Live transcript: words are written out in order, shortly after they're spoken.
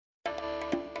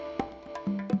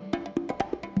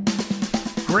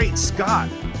Great Scott!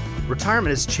 Retirement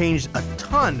has changed a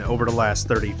ton over the last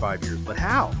 35 years, but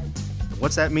how?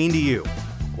 What's that mean to you?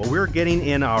 Well, we're getting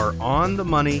in our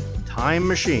on-the-money time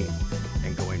machine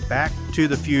and going back to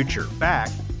the future, back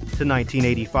to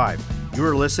 1985. You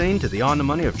are listening to the On the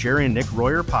Money of Jerry and Nick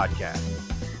Royer podcast.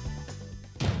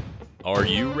 Are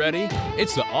you ready?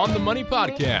 It's the On the Money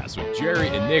podcast with Jerry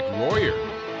and Nick Royer.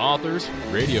 Authors,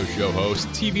 radio show hosts,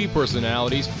 TV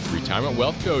personalities, retirement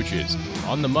wealth coaches.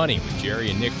 On the Money with Jerry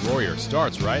and Nick Royer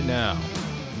starts right now.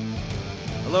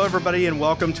 Hello, everybody, and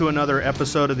welcome to another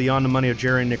episode of the On the Money of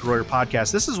Jerry and Nick Royer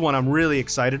podcast. This is one I'm really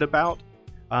excited about.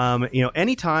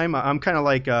 Anytime I'm kind of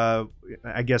like,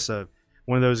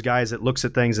 one of those guys that looks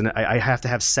at things and I have to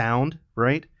have sound,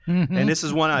 right? Mm-hmm. And this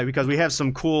is one because we have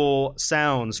some cool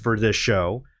sounds for this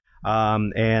show.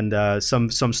 And some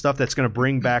stuff that's going to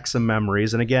bring back some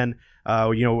memories. And again,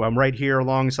 I'm right here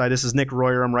alongside. This is Nick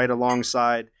Royer. I'm right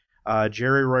alongside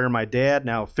Jerry Royer, my dad,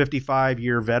 now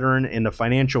 55-year veteran in the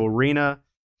financial arena.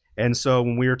 And so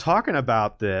when we were talking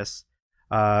about this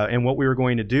and what we were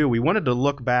going to do, we wanted to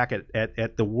look back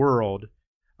at the world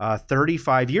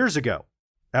 35 years ago.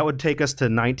 That would take us to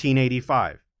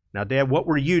 1985. Now, Dad, what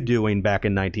were you doing back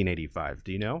in 1985?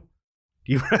 Do you know?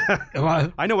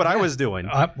 I know what I was doing.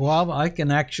 I can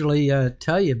actually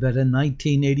tell you, but in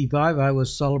 1985, I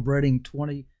was celebrating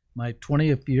my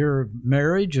 20th year of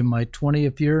marriage and my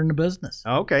 20th year in the business.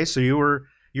 Okay, so you were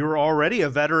already a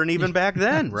veteran even back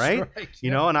then, right? Right,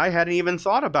 yeah. And I hadn't even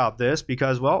thought about this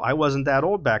because, well, I wasn't that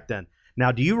old back then.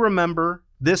 Now, do you remember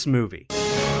this movie?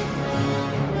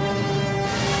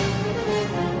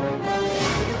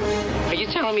 Are you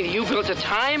telling me that you built a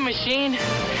time machine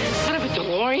out of a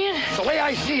DeLorean? The way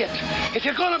I see it, if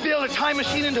you're going to build a time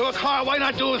machine into a car, why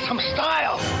not do it with some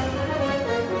style?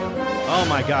 Oh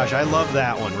my gosh, I love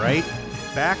that one, right?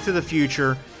 Back to the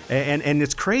Future. And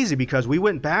it's crazy because we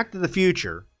went back to the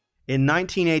future in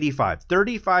 1985,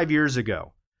 35 years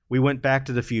ago. We went back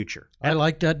to the future. I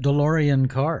like that DeLorean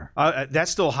car.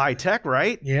 That's still high tech,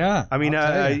 right? Yeah. I mean,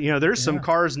 there's some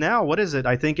cars now. What is it?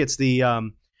 I think it's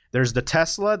there's the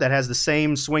Tesla that has the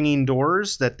same swinging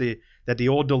doors that the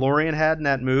old DeLorean had in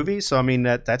that movie. So, I mean,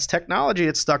 that's technology.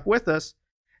 It's stuck with us.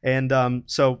 And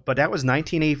but that was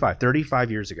 1985,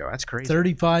 35 years ago. That's crazy.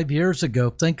 35 years ago.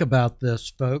 Think about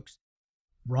this, folks.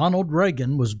 Ronald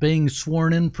Reagan was being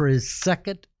sworn in for his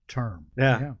second term.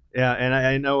 Yeah. And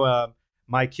I know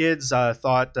my kids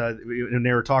thought, when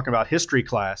they were talking about history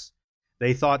class,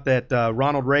 they thought that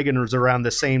Ronald Reagan was around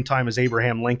the same time as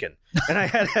Abraham Lincoln. And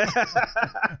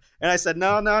I said,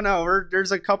 no.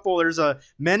 There's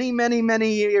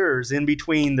many years in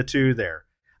between the two there.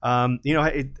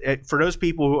 For those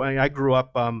people who I grew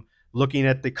up looking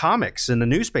at the comics in the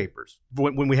newspapers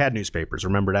when we had newspapers.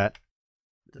 Remember that?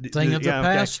 Thing of the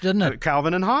past, didn't it?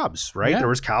 Calvin and Hobbes, right? Yeah. There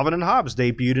was Calvin and Hobbes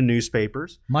debuted in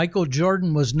newspapers. Michael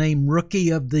Jordan was named Rookie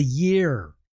of the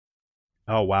Year.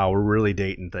 Oh, wow. We're really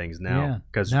dating things now.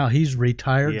 Because now he's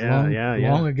retired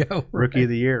long ago. Rookie of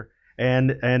the Year.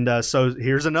 And so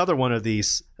here's another one of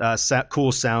these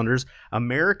cool sounders.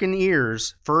 American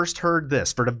ears first heard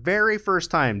this. For the very first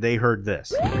time, they heard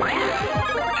this.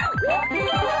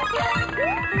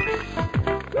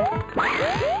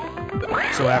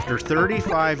 So after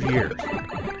 35 years,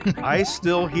 I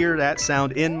still hear that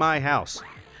sound in my house.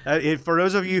 For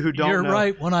those of you who don't know. You're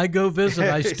right. When I go visit,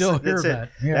 I still hear that.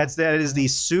 Yeah. That is the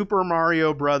Super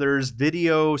Mario Brothers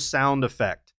video sound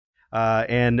effect.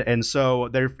 And so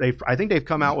I think they've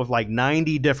come out with like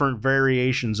 90 different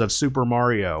variations of Super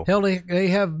Mario. Hell, they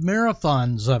have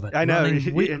marathons of it. I know.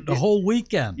 The whole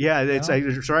weekend. Yeah,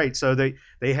 it's right. So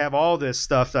they have all this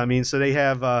stuff. I mean, so they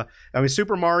have,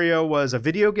 Super Mario was a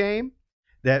video game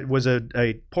that was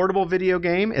a portable video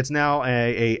game. It's now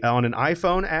on an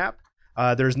iPhone app.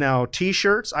 There's now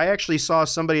T-shirts. I actually saw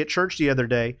somebody at church the other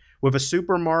day with a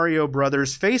Super Mario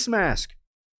Brothers face mask.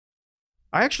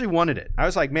 I actually wanted it. I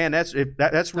was like, man, that's really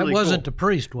cool. That wasn't the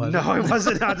priest, was it? No, it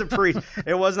wasn't not the priest.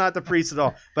 It was not the priest at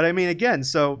all. But I mean, again,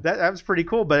 so that was pretty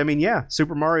cool. But I mean, yeah,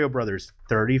 Super Mario Brothers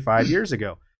 35 years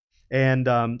ago. And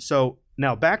so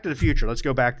now Back to the Future. Let's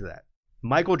go back to that.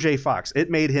 Michael J. Fox.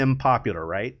 It made him popular,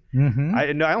 right? Mm-hmm.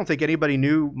 I don't think anybody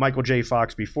knew Michael J.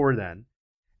 Fox before then.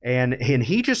 And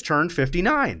he just turned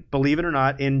 59, believe it or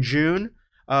not, in June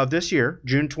of this year,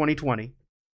 June 2020.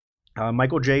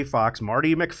 Michael J. Fox,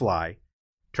 Marty McFly,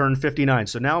 turned 59.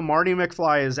 So now Marty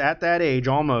McFly is at that age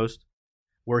almost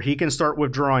where he can start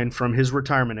withdrawing from his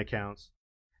retirement accounts.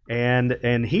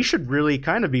 And he should really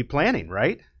kind of be planning,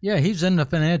 right? Yeah, he's in the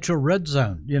financial red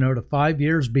zone. The 5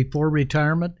 years before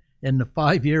retirement and the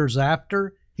 5 years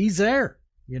after, he's there,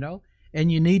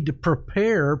 and you need to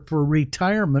prepare for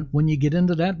retirement when you get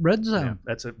into that red zone.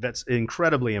 Yeah, that's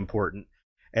incredibly important.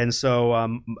 And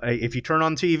so if you turn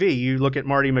on TV, you look at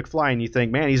Marty McFly and you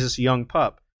think, man, he's just a young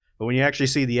pup. But when you actually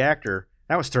see the actor,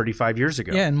 that was 35 years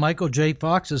ago. Yeah, and Michael J.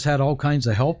 Fox has had all kinds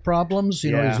of health problems.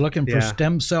 You know, he's looking for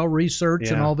stem cell research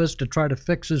and all this to try to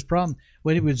fix his problem.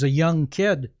 When he was a young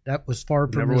kid, that was far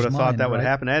from his mind. Never would have thought that would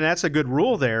happen. And that's a good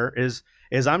rule there is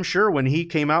I'm sure when he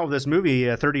came out with this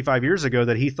movie 35 years ago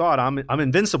that he thought, I'm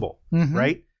invincible,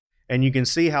 right? And you can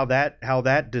see how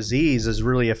that disease has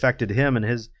really affected him and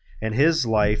his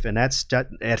life. And that's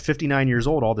at 59 years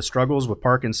old, all the struggles with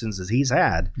Parkinson's that he's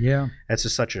had. Yeah. That's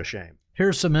just such a shame.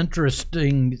 Here's some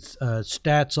interesting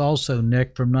stats also,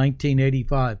 Nick, from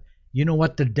 1985. You know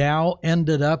what the Dow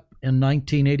ended up in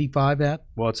 1985 at?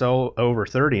 Well, it's over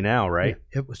 30 now, right?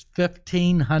 It was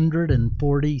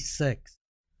 1,546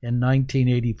 in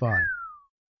 1985.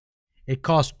 It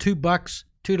cost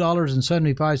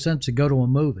 $2.75 to go to a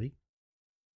movie.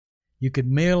 You could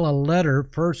mail a letter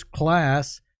first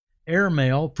class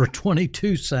airmail for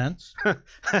 22 cents.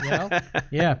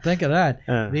 Yeah, think of that.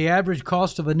 The average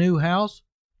cost of a new house,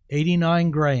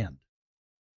 $89,000.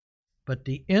 But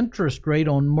the interest rate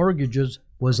on mortgages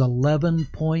was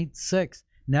 11.6.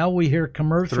 Now we hear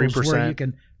commercials 3%. where you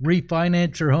can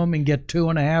refinance your home and get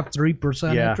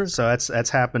 2.5-3% interest. So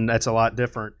that's happened. That's a lot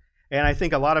different. And I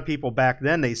think a lot of people back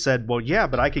then, they said, well, yeah,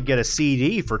 but I could get a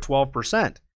CD for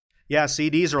 12%. Yeah,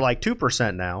 CDs are like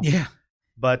 2% now. Yeah.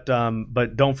 But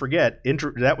don't forget,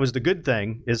 that was the good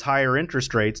thing, is higher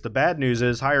interest rates. The bad news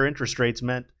is higher interest rates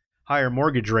meant higher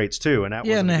mortgage rates too, and that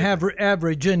and the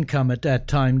average income at that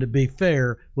time, to be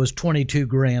fair, was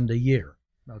 $22,000 a year.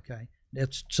 Okay,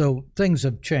 so things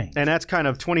have changed, and that's kind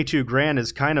of $22,000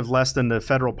 is kind of less than the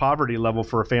federal poverty level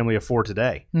for a family of four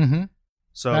today. Mm-hmm.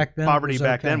 So poverty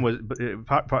back then was,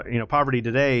 poverty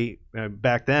today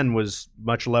back then was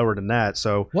much lower than that.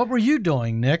 So what were you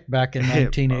doing, Nick, back in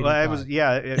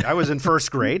 1985? I was in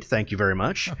first grade. Thank you very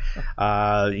much.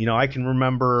 I can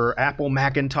remember Apple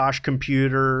Macintosh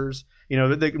computers.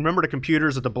 Remember the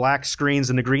computers with the black screens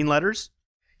and the green letters?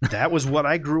 That was what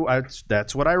I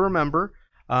that's what I remember.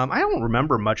 I don't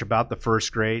remember much about the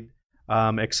first grade,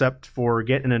 except for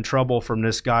getting in trouble from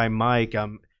this guy, Mike.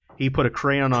 He put a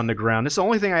crayon on the ground. It's the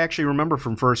only thing I actually remember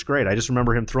from first grade. I just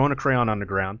remember him throwing a crayon on the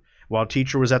ground while a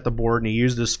teacher was at the board, and he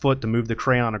used his foot to move the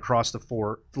crayon across the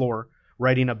floor,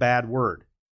 writing a bad word.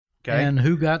 Okay. And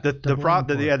who got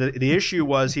the issue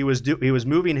was he was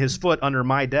moving his foot under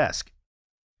my desk,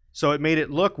 so it made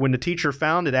it look, when the teacher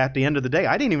found it at the end of the day,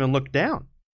 I didn't even look down.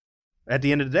 At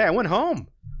the end of the day, I went home.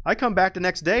 I come back the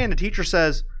next day, and the teacher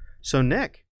says, "So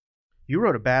Nick, you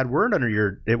wrote a bad word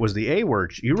it was the A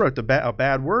word. You wrote a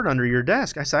bad word under your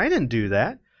desk." I said, "I didn't do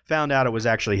that." Found out it was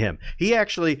actually him. He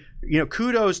actually,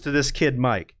 kudos to this kid,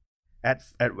 Mike, at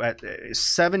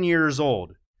 7 years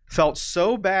old, felt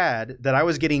so bad that I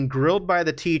was getting grilled by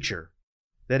the teacher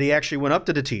that he actually went up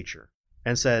to the teacher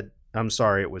and said, "I'm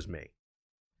sorry, it was me."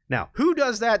 Now, who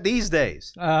does that these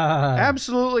days?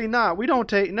 Absolutely not. We don't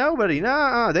take nobody.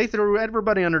 No, they threw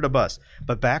everybody under the bus.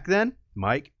 But back then,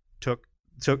 Mike took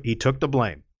the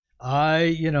blame.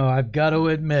 I've got to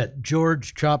admit,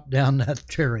 George chopped down that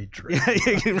cherry tree.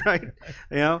 Right.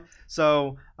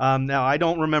 So now I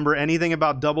don't remember anything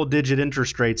about double-digit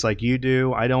interest rates like you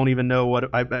do. I don't even know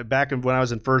back when I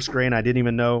was in first grade, I didn't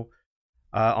even know,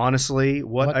 honestly,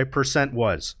 what a percent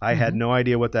was. I had no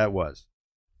idea what that was.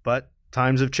 But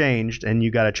times have changed, and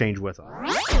you got to change with them.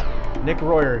 Nick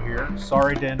Royer here.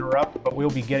 Sorry to interrupt, but we'll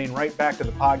be getting right back to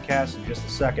the podcast in just a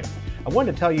second. I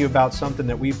wanted to tell you about something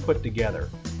that we've put together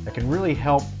that can really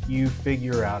help you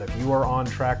figure out if you are on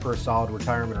track for a solid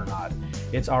retirement or not.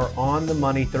 It's our On the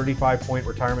Money 35-point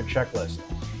retirement checklist.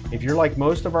 If you're like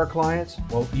most of our clients,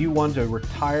 well, you want to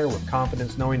retire with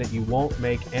confidence knowing that you won't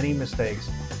make any mistakes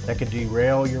that could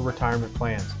derail your retirement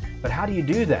plans. But how do you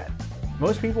do that?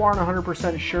 Most people aren't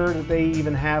 100% sure that they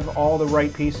even have all the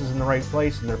right pieces in the right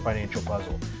place in their financial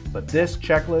puzzle. But this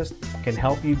checklist can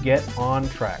help you get on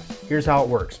track. Here's how it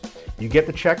works. You get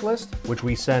the checklist, which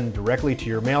we send directly to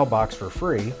your mailbox for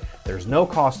free. There's no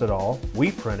cost at all.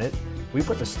 We print it, we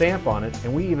put the stamp on it,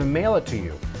 and we even mail it to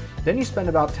you. Then you spend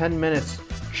about 10 minutes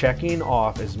checking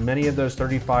off as many of those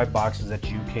 35 boxes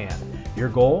that you can. Your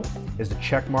goal is to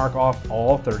check mark off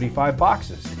all 35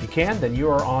 boxes. If you can, then you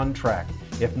are on track.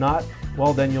 If not,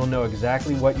 well, then you'll know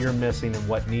exactly what you're missing and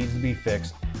what needs to be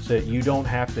fixed so that you don't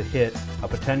have to hit a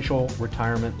potential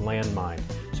retirement landmine.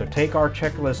 So take our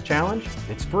checklist challenge.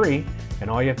 It's free, and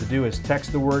all you have to do is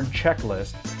text the word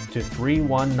checklist to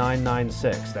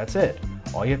 31996. That's it.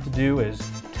 All you have to do is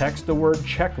text the word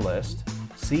checklist,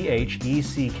 CHECKLIST,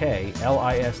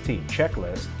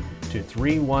 checklist, to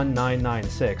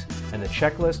 31996, and the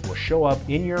checklist will show up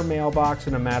in your mailbox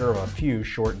in a matter of a few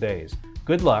short days.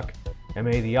 Good luck, and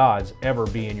may the odds ever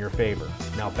be in your favor.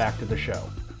 Now back to the show.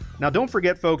 Now don't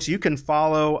forget, folks, you can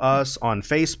follow us on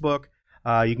Facebook.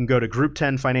 You can go to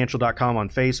group10financial.com on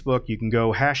Facebook. You can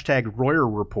go hashtag Royer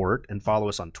Report and follow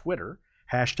us on Twitter,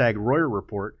 hashtag Royer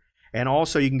Report. And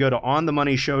also you can go to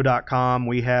onthemoneyshow.com.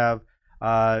 We have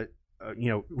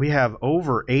we have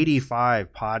over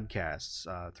 85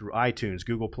 podcasts through iTunes,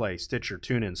 Google Play, Stitcher,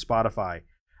 TuneIn, Spotify.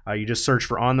 You just search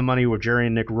for On the Money with Jerry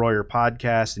and Nick Royer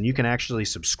podcast, and you can actually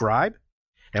subscribe.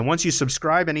 And once you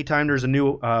subscribe, anytime there's a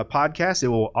new podcast, it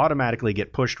will automatically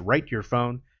get pushed right to your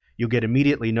phone. You'll get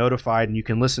immediately notified, and you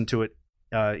can listen to it,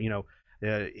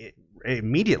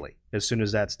 immediately as soon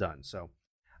as that's done. So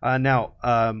now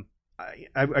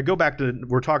I go back to,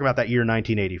 we're talking about that year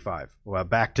 1985. Well,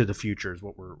 Back to the Future is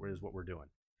what we're doing.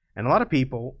 And a lot of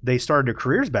people, they started their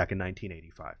careers back in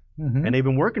 1985, and they've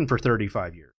been working for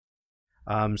 35 years.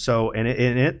 So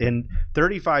in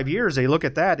 35 years, they look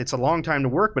at that. It's a long time to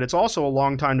work, but it's also a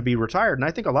long time to be retired. And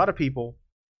I think a lot of people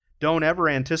don't ever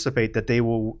anticipate that they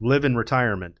will live in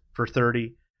retirement for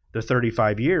 30 to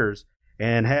 35 years,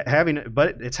 and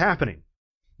but it's happening.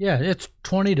 Yeah, it's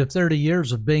 20 to 30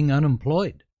 years of being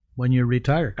unemployed when you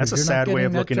retire. That's a sad way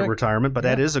of looking at retirement, but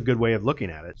that is a good way of looking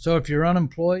at it. So if you're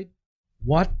unemployed,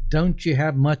 what don't you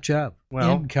have much of?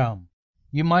 Well, income.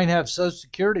 You might have Social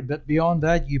Security, but beyond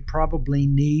that, you probably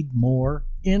need more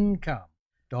income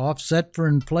to offset for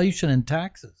inflation and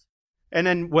taxes. And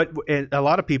then a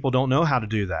lot of people don't know how to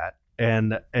do that.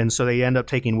 And so they end up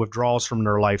taking withdrawals from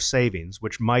their life savings,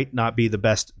 which might not be the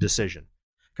best decision,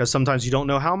 because sometimes you don't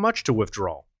know how much to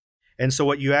withdraw. And so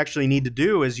what you actually need to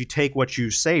do is you take what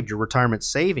you've saved, your retirement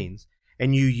savings,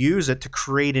 and you use it to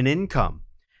create an income.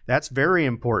 That's very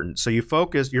important. So your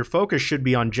focus should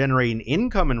be on generating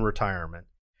income in retirement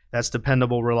that's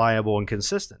dependable, reliable, and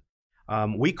consistent.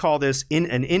 We call this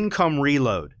an income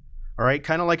reload. All right,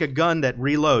 kind of like a gun that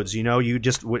reloads. You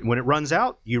just, when it runs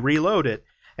out, you reload it.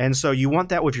 And so you want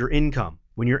that with your income.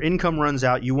 When your income runs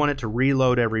out, you want it to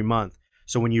reload every month.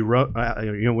 So when you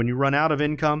run out of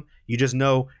income, you just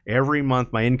know every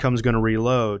month my income is going to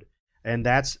reload, and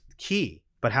that's key.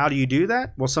 But how do you do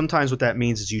that? Well, sometimes what that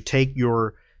means is you take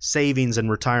your savings and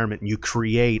retirement and you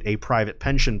create a private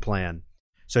pension plan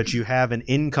so that you have an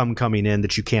income coming in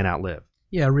that you can't outlive.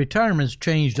 Yeah, retirement's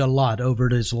changed a lot over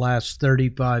this last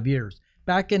 35 years.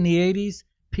 Back in the 80s,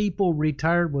 people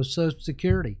retired with Social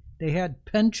Security. They had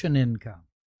pension income.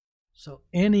 So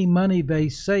any money they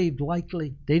saved,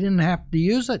 likely they didn't have to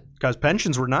use it. Because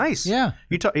pensions were nice. Yeah.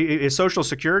 Social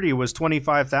Security was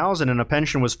 $25,000 and a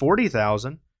pension was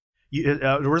 $40,000.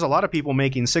 There was a lot of people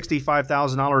making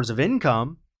 $65,000 of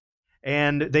income,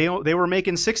 and they were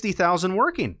making $60,000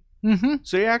 working. Mm-hmm.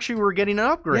 So they actually were getting an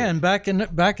upgrade. Yeah, and back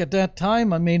at that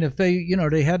time, I mean, if they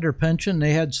had their pension,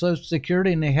 they had Social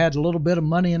Security, and they had a little bit of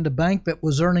money in the bank that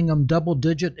was earning them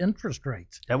double-digit interest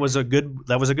rates. That was a good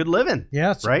living.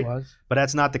 Yes, right? It was. But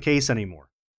that's not the case anymore.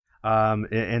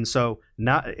 And so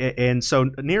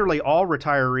nearly all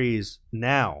retirees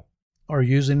now are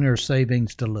using their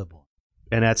savings to live on,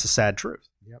 and that's a sad truth.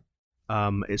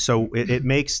 Yep. So it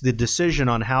makes the decision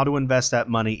on how to invest that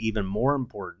money even more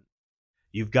important.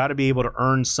 You've got to be able to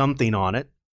earn something on it,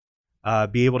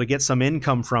 be able to get some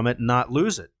income from it and not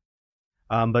lose it.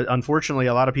 But unfortunately,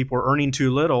 a lot of people are earning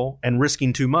too little and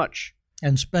risking too much.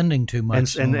 And spending too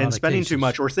much. And spending too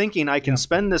much, or thinking I can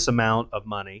spend this amount of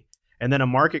money, and then a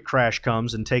market crash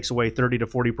comes and takes away 30 to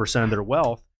 40% of their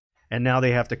wealth, and now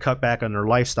they have to cut back on their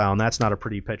lifestyle, and that's not a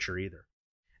pretty picture either.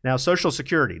 Now, Social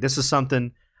Security. This is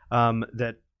something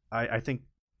that I think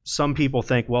some people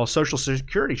think, well, Social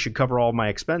Security should cover all my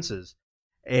expenses.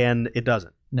 And it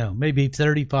doesn't. No, maybe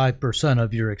 35%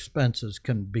 of your expenses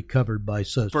can be covered by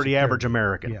Social Security. For the average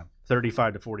American,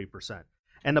 35 to 40%.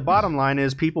 And the bottom line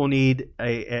is people need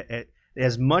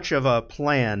as much of a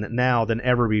plan now than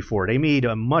ever before. They need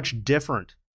a much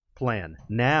different plan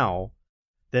now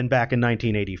than back in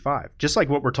 1985. Just like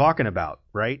what we're talking about,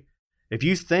 right? If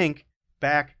you think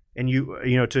back and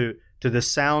to the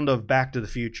sound of Back to the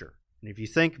Future, and if you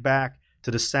think back to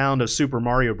the sound of Super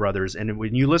Mario Brothers, and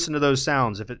when you listen to those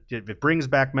sounds, if it brings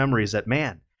back memories that,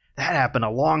 man, that happened a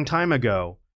long time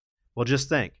ago, well, just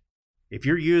think. If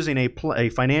you're using a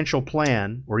financial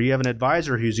plan, or you have an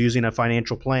advisor who's using a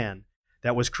financial plan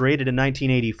that was created in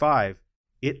 1985,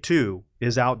 it too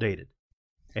is outdated.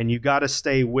 And you got to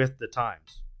stay with the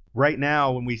times. Right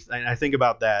now, when I think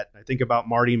about that, I think about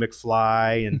Marty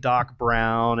McFly and Doc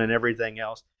Brown and everything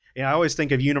else. And I always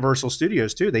think of Universal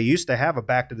Studios, too. They used to have a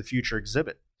Back to the Future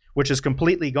exhibit, which is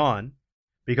completely gone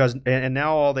because and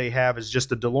now all they have is just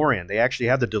the DeLorean. They actually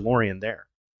have the DeLorean there,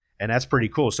 and that's pretty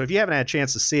cool. So if you haven't had a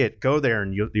chance to see it, go there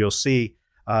and you'll see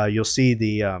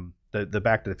the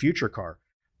Back to the Future car.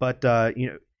 But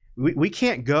we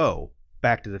can't go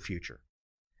Back to the Future,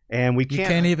 and you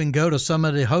can't even go to some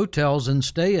of the hotels and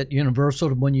stay at Universal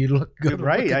when you go to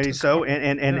right. Look at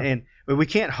and we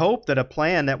can't hope that a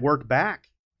plan that worked back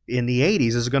in the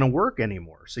 80s is going to work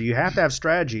anymore. So you have to have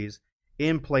strategies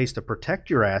in place to protect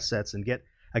your assets and get,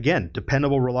 again,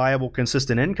 dependable, reliable,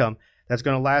 consistent income that's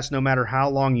going to last no matter how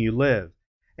long you live.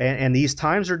 And these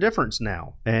times are different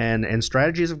now, and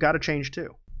strategies have got to change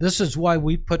too. This is why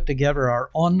we put together our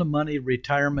On the Money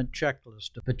retirement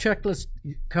checklist. The checklist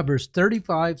covers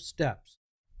 35 steps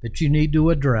that you need to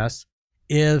address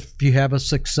if you have a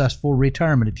successful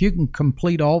retirement. If you can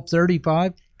complete all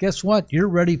 35, guess what? You're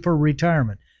ready for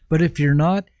retirement. But if you're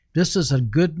not, this is a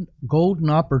good golden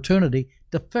opportunity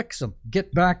to fix them.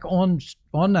 Get back on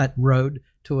that road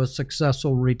to a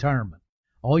successful retirement.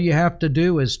 All you have to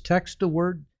do is text the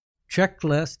word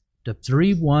checklist to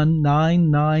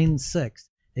 31996.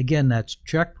 Again, that's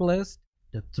checklist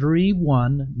to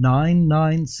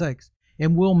 31996,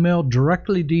 and we'll mail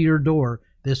directly to your door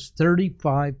this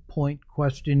 35-point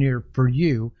questionnaire for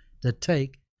you to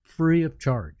take free of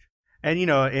charge. And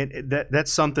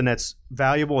that's something that's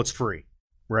valuable. It's free,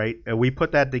 right? We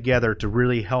put that together to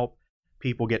really help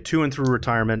people get to and through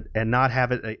retirement and not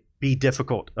have it be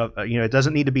difficult. It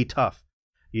doesn't need to be tough.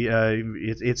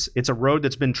 It's a road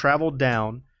that's been traveled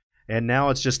down, and now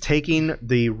it's just taking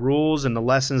the rules and the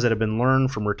lessons that have been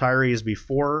learned from retirees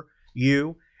before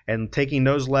you and taking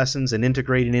those lessons and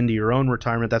integrating into your own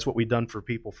retirement. That's what we've done for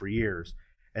people for years.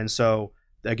 And so,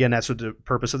 again, that's what the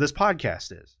purpose of this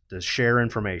podcast is, to share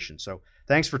information. So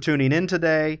thanks for tuning in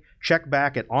today. Check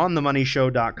back at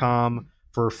onthemoneyshow.com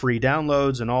for free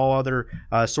downloads and all other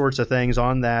sorts of things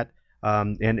on that.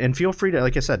 And feel free to,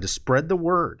 like I said, to spread the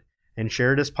word and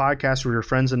share this podcast with your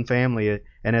friends and family.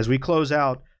 And as we close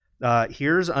out,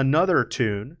 here's another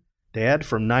tune, Dad,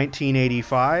 from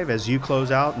 1985, as you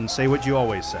close out and say what you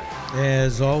always say.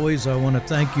 As always, I want to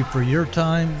thank you for your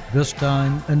time, this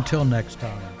time, until next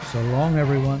time. So long,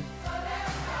 everyone.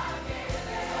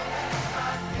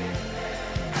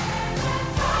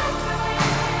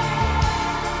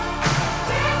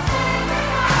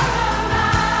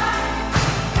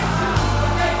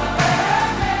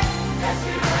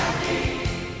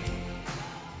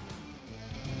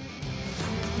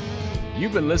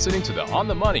 You've been listening to the On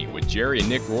the Money with Jerry and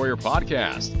Nick Royer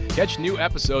podcast. Catch new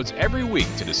episodes every week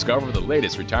to discover the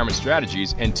latest retirement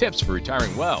strategies and tips for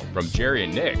retiring well from Jerry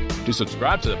and Nick. To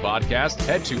subscribe to the podcast,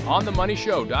 head to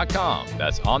onthemoneyshow.com.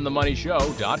 That's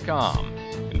onthemoneyshow.com.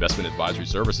 Investment advisory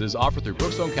services offered through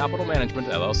Brookstone Capital Management,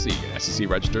 LLC, an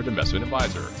SEC-registered investment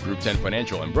advisor. Group 10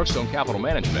 Financial and Brookstone Capital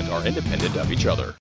Management are independent of each other.